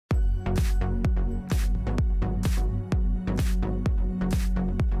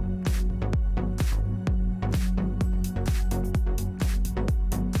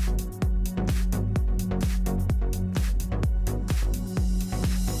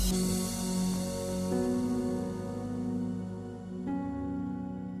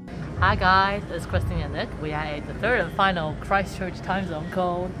Hi guys, it's Christine and Nick. We are at the third and final Christchurch time zone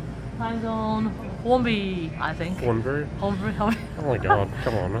called Timezone Hornby, I think. Hornby? Hornby. Oh my god,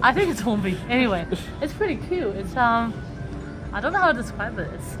 come on. I think it's Hornby. Anyway, it's pretty cute. It's I don't know how to describe it.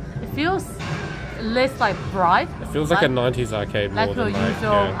 It feels less like bright. It feels like a 90s arcade more like than your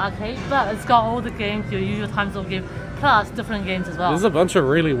usual arcade, but it's got all the games, your usual time zone game, plus different games as well. There's a bunch of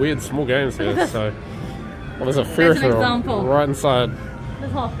really weird small games here, so... Well, there's a Ferris wheel right inside.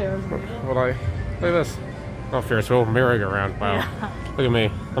 That's not a Ferris wheel. Look at this. Not Ferris wheel, merry-go-round. Wow. Yeah. Look at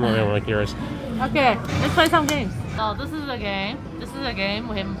me. I'm not the only one curious. Okay, let's play some games. So this is a game.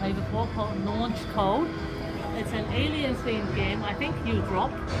 We haven't played before called Launch Code. It's an alien themed game. I think you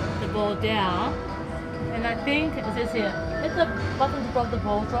drop the ball down. And I think it says here, hit the button to drop the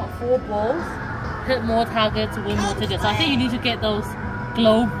ball, drop 4 balls, hit more targets, win more tickets. So I think you need to get those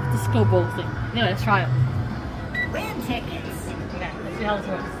disco ball thing. Anyway, let's try it. Win tickets. Okay, let's see how this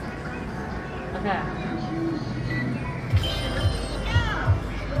works. Okay.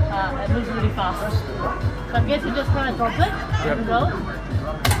 It moves really fast. So I guess you just kind of drop it. Yep.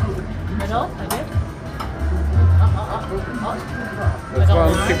 Middle, like this. That's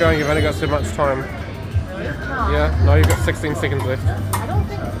fine, keep going, you've only got so much time. Yeah, no, you've got 16 seconds left. I don't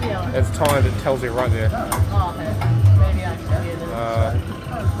think so. Yeah. It's timed, it tells you right there. Oh, okay. Maybe I should get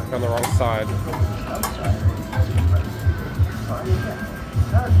it. On the wrong side.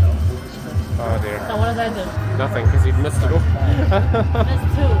 Oh dear. So what does I do? Nothing, because you've missed it all. That's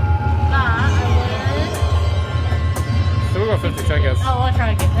 2. Still got 50 seconds. Oh, I'll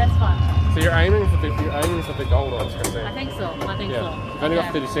try again. That's fine. So you're aiming for the gold odds, Christine. I think so. You've only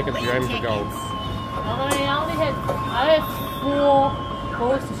got 30 seconds. You're aiming for gold. I have 4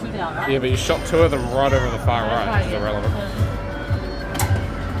 balls to shoot out, right? Yeah, but you shot 2 of them right over the far right, which is irrelevant. 1.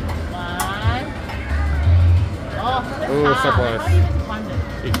 Oh, that's Ooh, so hard. close. How do you even find it?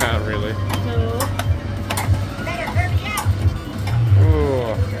 You can't really. 2.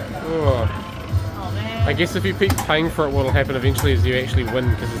 Ooh. Oh man. I guess if you keep paying for it, what'll happen eventually is you actually win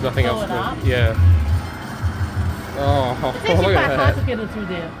because there's nothing else to. Yeah. Oh, it's actually look quite at hard that. to get it through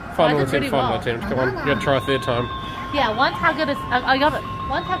there. Final attempt. Come on, you gotta try a third time. Yeah, one target is. I got it.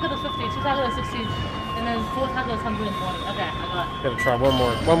 One target is 50, 2 target is 16, and then 4 target is 120. Okay, I got it. Gotta try one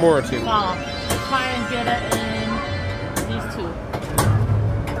more attempt. Wow. Let's try and get it in these 2.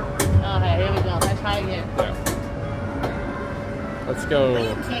 Okay, here we go. Let's try again. Yeah. Let's go.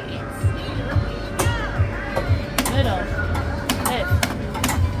 Win tickets. Middle. Hit.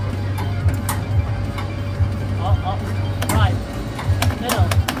 Oh, right. Middle.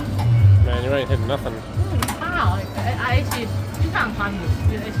 Man, you ain't hitting nothing. Wow. I actually, you can't find this.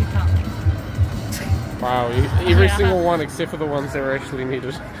 You actually can't. Wow, every single one except for the ones that were actually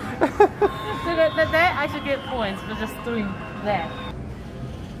needed. So that I should get points for just doing that.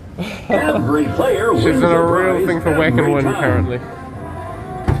 Every player wins She's in a real prize thing for whack and win, time. apparently.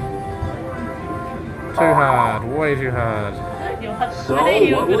 Too hard, way too hard. So,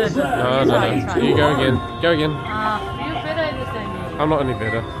 what was that? No. You go again. Go again. You're better at this than me. I'm not any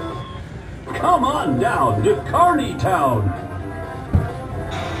better. Come on down to Carney Town.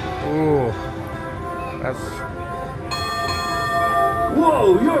 Ooh. That's...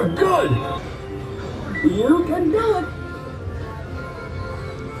 Whoa, you're good. You can do it.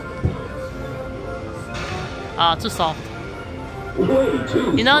 Too soft. Way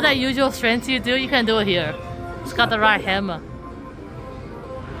too. You know that usual strength you do? You can do it here. It's got the right hammer.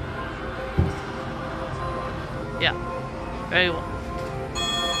 Yeah. Very well.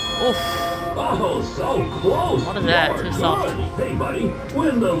 Oof. Oh, so close. What is that? You're Too soft. good. Hey, buddy,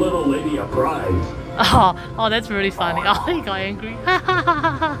 win the little lady a prize. Oh, that's really funny. Oh, he got angry. Way too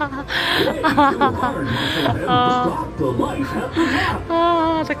hard for them to stop the light at the top.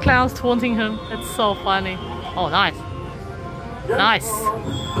 Oh, the clown's taunting him. It's so funny. Oh, nice. Nice.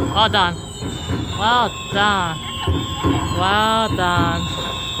 Well done. Well done. Well done.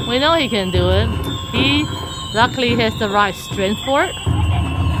 We know he can do it. He luckily has the right strength for it.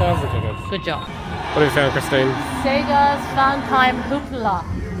 Good job. What have you found, Christine? Sega's Funtime Hoopla.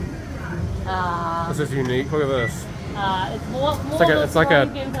 This is unique. Look at this. It's more it's like a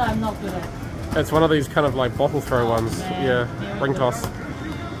game that I'm not good at. It's one of these kind of like bottle throw ones. Man. Yeah. Ring toss.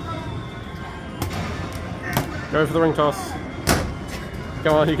 Go for the ring toss.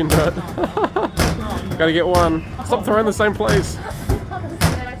 Go on, you can do it. Gotta get one. Stop throwing the same place.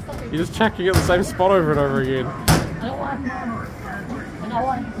 You're just checking at the same spot over and over again.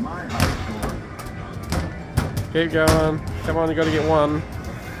 Keep going. Come on, you gotta get one.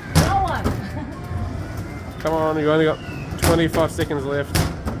 Come on, you only got 25 seconds left.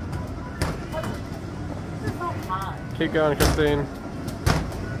 Keep going, Christine.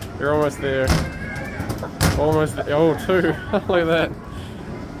 You're almost there. Almost there. Oh, 2. Look at that.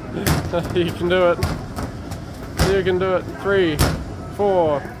 You can do it. You can do it. 3,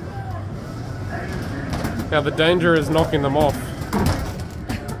 4. Now the danger is knocking them off.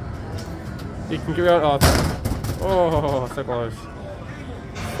 You can go out. Oh, so close.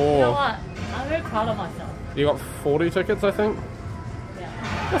 4. You know what? I'm very proud of myself. You got 40 tickets, I think? Yeah.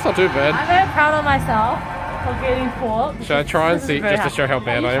 That's not too bad. I'm very proud of myself for getting 4. Should I try and see, just to show how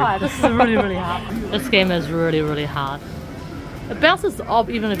bad I am? This is really, really hard. This game is really, really hard. It bounces up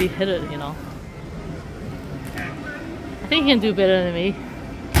even if you hit it, you know. I think he can do better than me.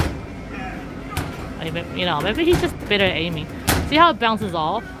 You know, maybe he's just better at aiming. See how it bounces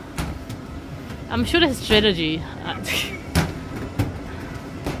off? I'm sure his strategy.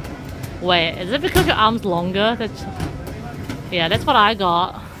 Wait, is it because your arm's longer? Yeah, that's what I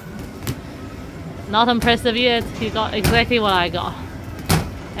got. Not impressive yet. He got exactly what I got.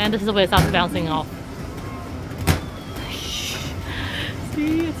 And this is where it starts bouncing off.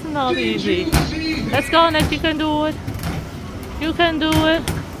 See, it's not easy. Let's go, Nick. You can do it. You can do it.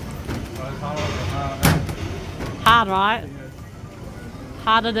 Hard, right?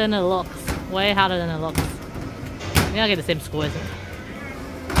 Harder than it looks. Way harder than it looks. Maybe I'll get the same score, isn't it?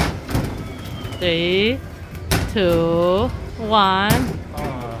 3, 2, 1.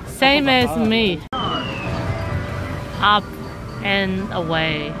 Same as me. Up and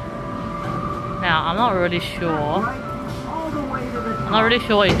away. Now, I'm not really sure. I'm not really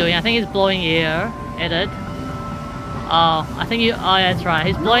sure what he's doing. I think he's blowing air at it. Oh, I think you. Oh, yeah, that's right.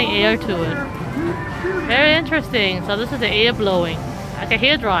 He's blowing air to it. Very interesting. So this is the air blowing. Like a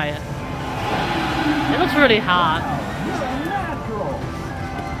hairdryer. It looks really hard.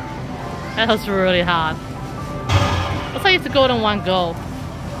 That looks really hard. Looks like it's a goal in one go.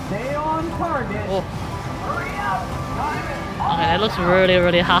 Stay on target. Oh. Hurry up. Okay, that looks really,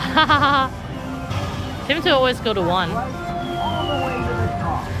 really hard. Seems to always go to 1. All the way to the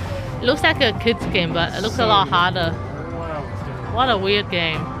top. It looks like a kid's game, but it looks a lot harder. What a weird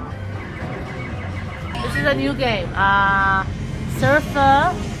game. This is a new game.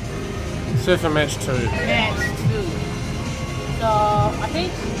 Surfer Match 2. Match 2. So I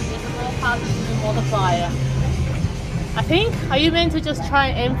think it's more hard to do multiplier. I think, are you meant to just try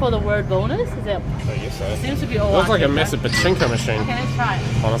and aim for the word bonus? Is it? I guess so. Seems to be all. Looks like a massive pachinko machine. Okay, let's try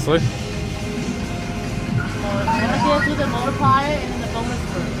it. Honestly. So I'm gonna do the multiplier and then the bonus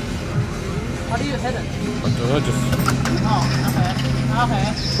word. How do you hit it? I don't know, just Oh, okay. Okay.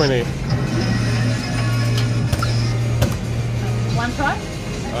 20. One try?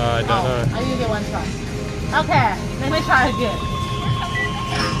 I don't know. I usually get one try. Okay, let me try again.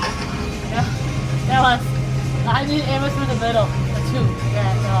 Yeah, that was. I need aim through the middle. A 2.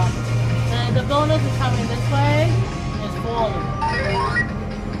 Yeah. And the bonus is coming this way. It's falling.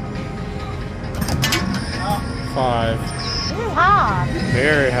 Oh, 5. this is hard.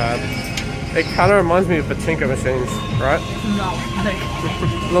 Very hard. It kind of reminds me of pachinko machines, right? No,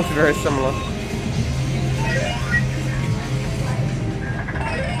 It looks very similar.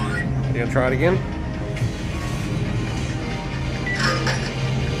 You gonna try it again?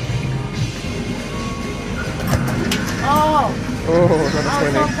 Oh, Oh, another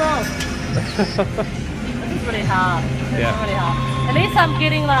so 20. close. This is really hard. This Yeah. is really hard. At least I'm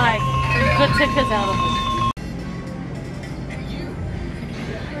getting like good tickets out of it.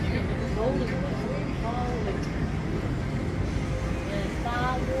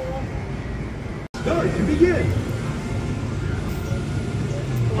 Start to begin.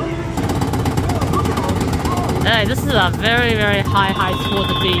 Alright, this is a very, very high score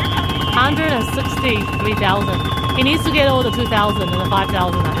to beat. 163,000. He needs to get over the 2,000 and the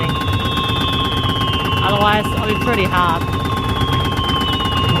 5,000, I think. Otherwise, it'll be pretty hard.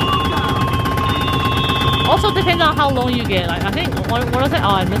 Also depends on how long you get. Like, I think, what was it?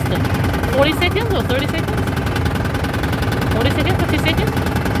 Oh, I missed it. 40 seconds or 30 seconds? 40 seconds? 50 seconds?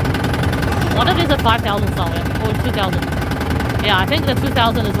 What if it's a 5,000 somewhere? Or 2,000? Yeah, I think the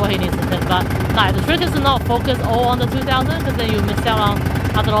 2,000 is what he needs to hit. But like, the trick is to not focus all on the 2,000 because then you miss out on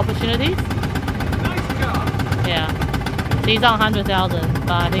other opportunities. Nice job. Yeah. So he's on 100,000,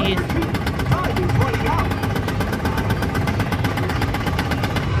 but I think he's...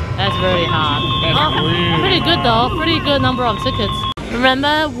 That's very hard. That's really pretty good though. Pretty good number of tickets.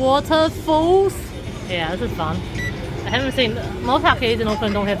 Remember waterfalls? Yeah, this is fun. I haven't seen... Most arcades in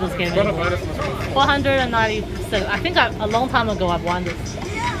Auckland don't have this game Got a anymore. bonus. 496. I think a long time ago I've won this.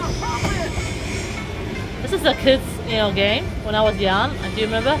 This is a kids, game when I was young. Do you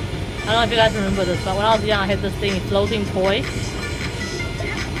remember? I don't know if you guys remember this, but when I was young I had this thing, floating toy.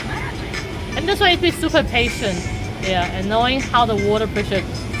 And this way to be super patient. Yeah, and knowing how the water pressure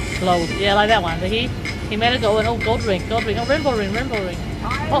close. Yeah, like that one. But he made it go in. Oh, gold ring, oh, rainbow ring.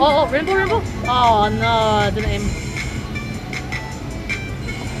 Oh, rainbow. Oh no, I didn't aim.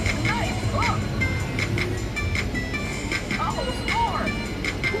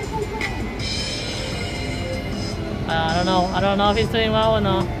 I don't know if he's doing well or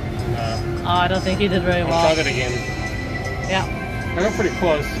not. No. Oh, I don't think he did very well. I'll try that again. Yeah. I got pretty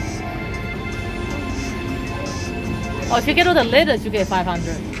close. Oh, if you get all the letters, you get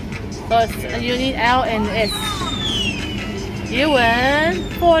 500. So it's, you need L and S. You win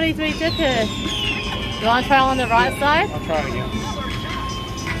 43 tickets. You want to try on the right side? I'll try it again.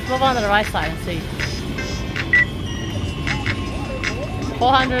 Move on to the right side and see.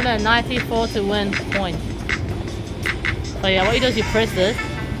 494 to win points. So yeah, what you do is you press this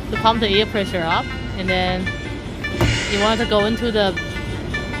to pump the air pressure up, and then you want to go into the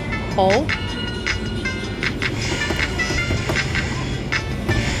hole.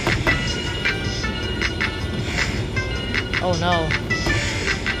 Oh no.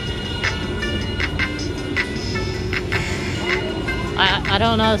 I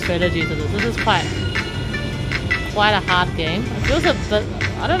don't know the strategy to this. This is quite a hard game. It feels a bit,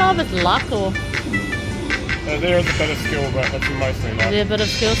 I don't know if it's luck or... There is a bit of skill, but it's mostly luck. Is there a bit of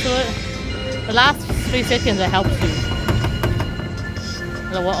skill to it? The last 3 seconds it helps you.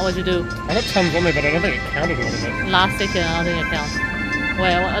 So what would you do? I got tons on there, but I don't think it counted a little bit. Last second, I don't think it counts.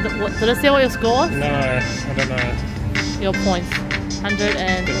 Wait, what did it say what your score was? No, I don't know. Your points. 100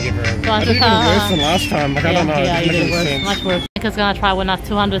 and... Didn't give her a... 200. I did even worse than last time. Like, I don't know. Yeah, it you didn't did make worse. sense. Much worse. Nick is gonna try win us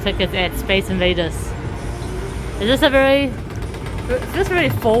 200 tickets at Space Invaders. Is this a very... Is this very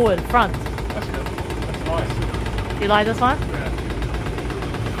forward, front? That's good. That's nice. You like this one? Yeah.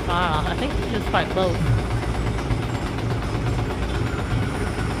 I don't know. I think it's quite close.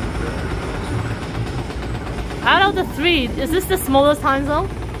 Out of the 3, is this the smallest time zone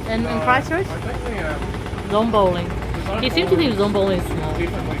in Christchurch? I think the Zone bowling. You seem to think zone bowling is small.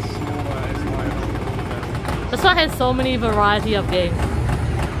 definitely smaller as my... This one has so many variety of games.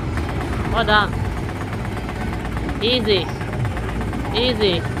 Well done. Easy.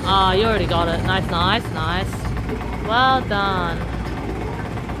 Easy. Oh, you already got it. Nice. Well done.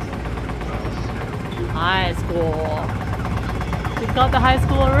 High score. You got the high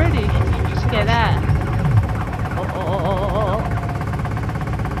score already. Look at that.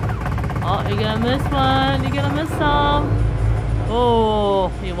 Oh, you're gonna miss one. You're gonna miss some.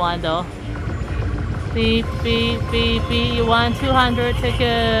 Oh, you won though. Beep. You won 200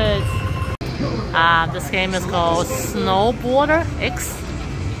 tickets. This game is called Snowboarder X.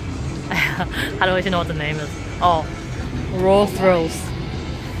 I don't even know what the name is. Oh, Roll Throws.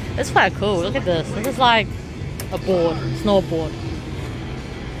 It's quite cool. Look at this. This is like a board, snowboard.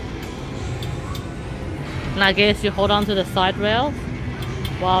 And I guess you hold on to the side rail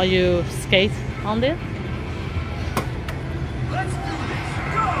while you skate on there.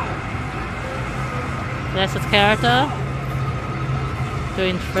 That's his character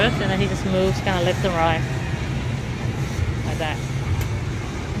doing tricks, and then he just moves kind of left and right like that.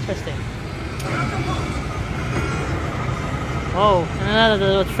 Interesting. Oh, and another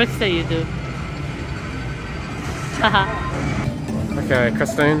little tricks that you do. Haha. Okay,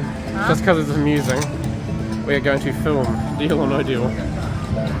 Christine, just because it's amusing, we are going to film Deal or No Deal.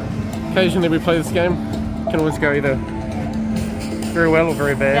 Occasionally we play this game. Can always go either very well or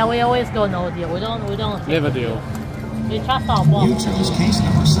very bad. Yeah, we always go no deal. We don't. Never deal. We trust our boss. You chose case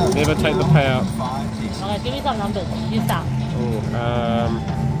number 7. Never take the payout. 5 cases. Okay, give me some numbers. You start.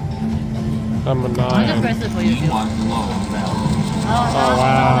 Number I'll just 9. press it for you. One low value. Oh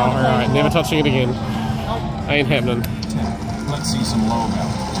wow, alright, never touching it again. Oh, Ain't happening. 10. Let's see some low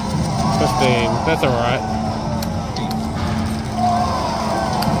value. 15, that's alright.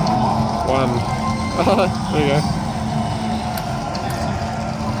 1. Oh, there you go.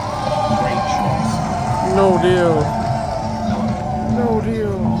 Great choice. No deal. No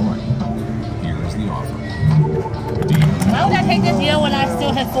deal. Here is the offer. Deal. why would I take this deal when I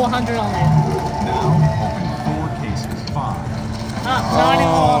still have 400 on there? Now open 4 cases. 5. Not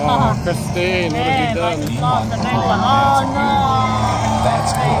anymore. Oh, Christine, what have you I done? just lost the main one. Oh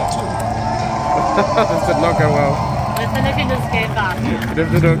That's good too. This did not go well. no! We're finishing this game fast. You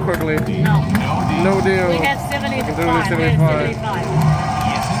have to do it quickly. No. No deal. We have 75. can do it at We 75. have 75.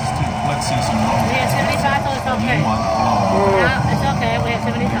 Yes, it's 2. Let's see some low. We have 75, so it's okay. One low. Yeah, it's okay. We have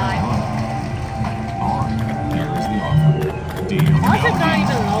 75. Alright, here is the offer. Deal. Why is it not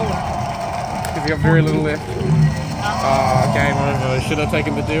even lower? Because you got very little left. Oh, game over. Should have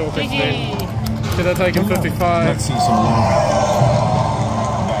taken the deal, Christine. GG. Should have taken 55. Let's see some low.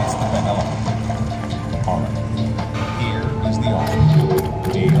 That's the vanilla. Alright, here is the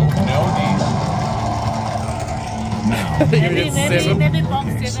offer. Deal. Maybe Seven. maybe box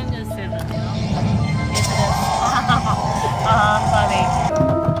 7 is 7, you know? Yes, it is. Funny.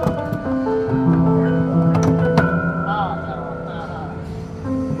 Oh, no.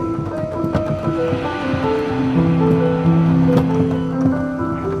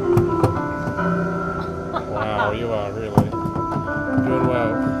 Wow, you are really doing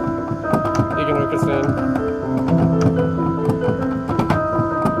well. You can hook us in.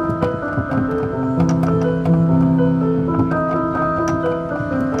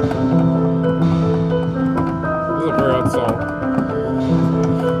 This is a very odd song.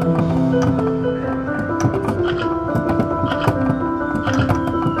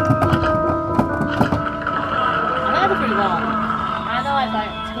 I did pretty well. I know it's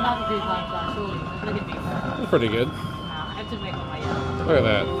like 2 out of 3 times, but surely it's pretty big. It's pretty good. I have to make it my own. Look at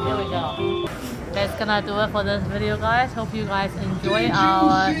that. There we go. That's gonna do it for this video, guys. Hope you guys enjoy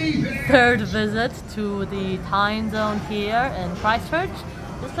our 3rd visit to the Timezone here in Christchurch.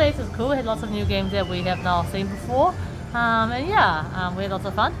 This place is cool. We had lots of new games that we have not seen before. And yeah, we had lots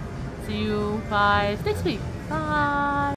of fun. See you guys next week. Bye!